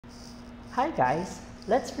Hi guys,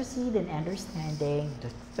 let's proceed in understanding the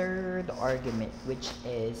third argument, which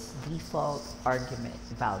is default argument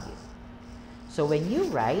value. So when you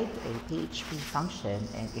write a PHP function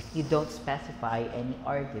and if you don't specify any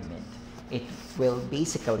argument, it will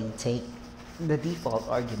basically take the default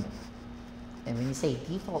argument. And when you say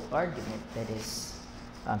default argument, that is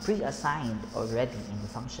pre-assigned already in the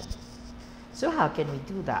function. So how can we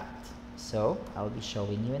do that? So I'll be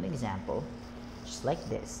showing you an example. Just like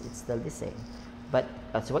this, it's still the same, but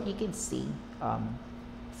as what you can see,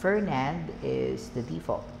 Fernand is the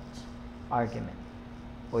default argument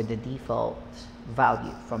or the default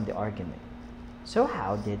value from the argument. So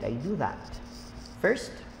how did I do that?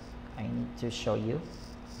 First, I need to show you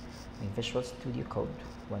my Visual Studio Code.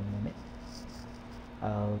 One moment.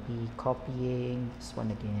 I'll be copying this one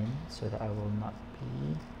again so that I will not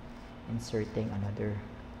be inserting another.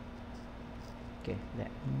 Okay, let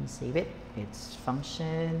me save it. It's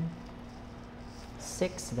function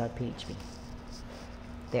 6.php.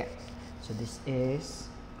 There. So this is,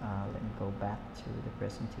 let me go back to the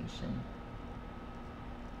presentation.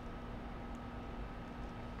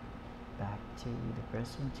 Back to the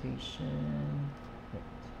presentation. Right.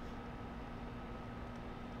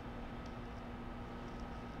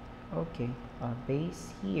 Okay,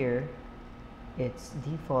 base here, it's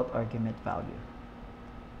default argument value.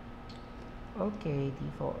 Okay,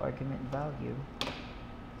 default argument value.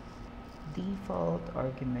 Default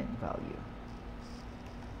argument value.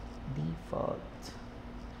 Default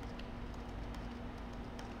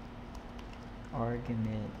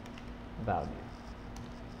argument value.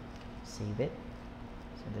 Save it.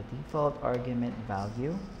 So the default argument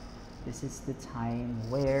value, this is the time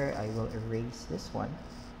where I will erase this one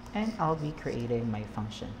and I'll be creating my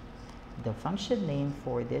function. The function name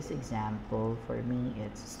for this example for me,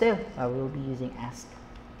 it's still, I will be using ask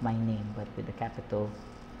my name, but with a capital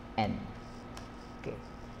N. Okay,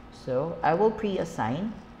 so I will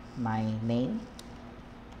pre-assign my name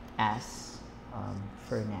as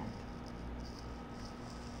Fernand.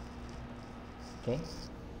 Okay,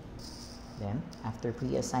 then after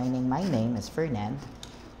pre-assigning my name as Fernand,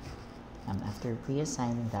 after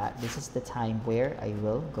pre-assigning that, this is the time where I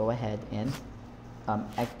will go ahead and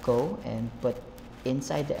echo and put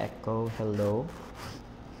inside the echo hello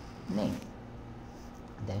name,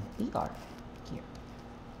 and then BR here,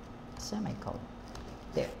 semicolon,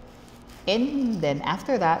 there. And then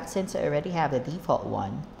after that, since I already have the default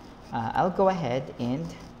one, I'll go ahead and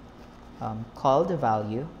call the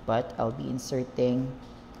value, but I'll be inserting,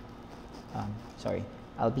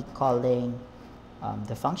 I'll be calling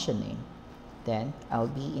the function name. Then I'll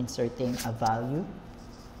be inserting a value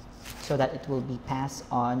so that it will be passed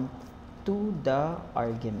on to the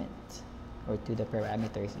argument or to the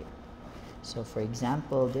parameter here. So for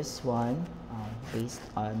example, this one, based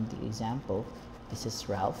on the example, this is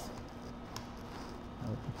Ralph.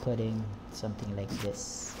 I'll be putting something like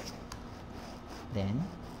this. Then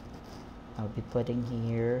I'll be putting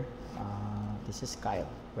here, this is Kyle,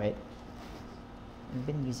 right? I've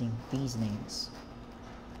been using these names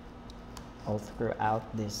all throughout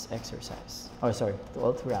this exercise, all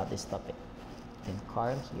throughout this topic. Then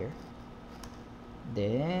Carl here,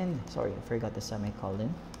 then I forgot the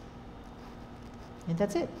semicolon, and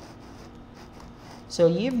that's it. So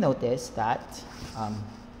you've noticed that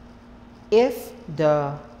if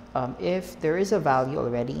there is a value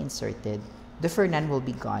already inserted, the Fernand will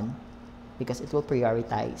be gone because it will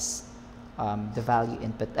prioritize the value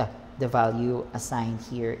input, the value assigned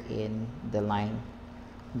here in the line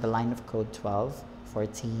of code 12,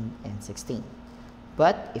 14, and 16.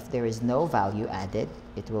 But if there is no value added,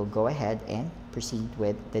 it will go ahead and proceed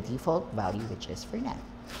with the default value, which is Fernand.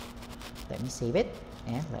 Let me save it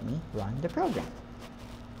and let me run the program.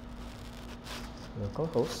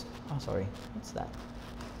 Localhost, what's that?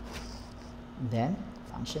 Then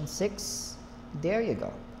function 6, there you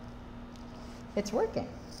go. It's working,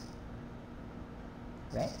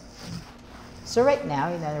 right? So right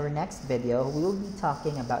now, in our next video, we will be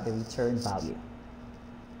talking about the return value.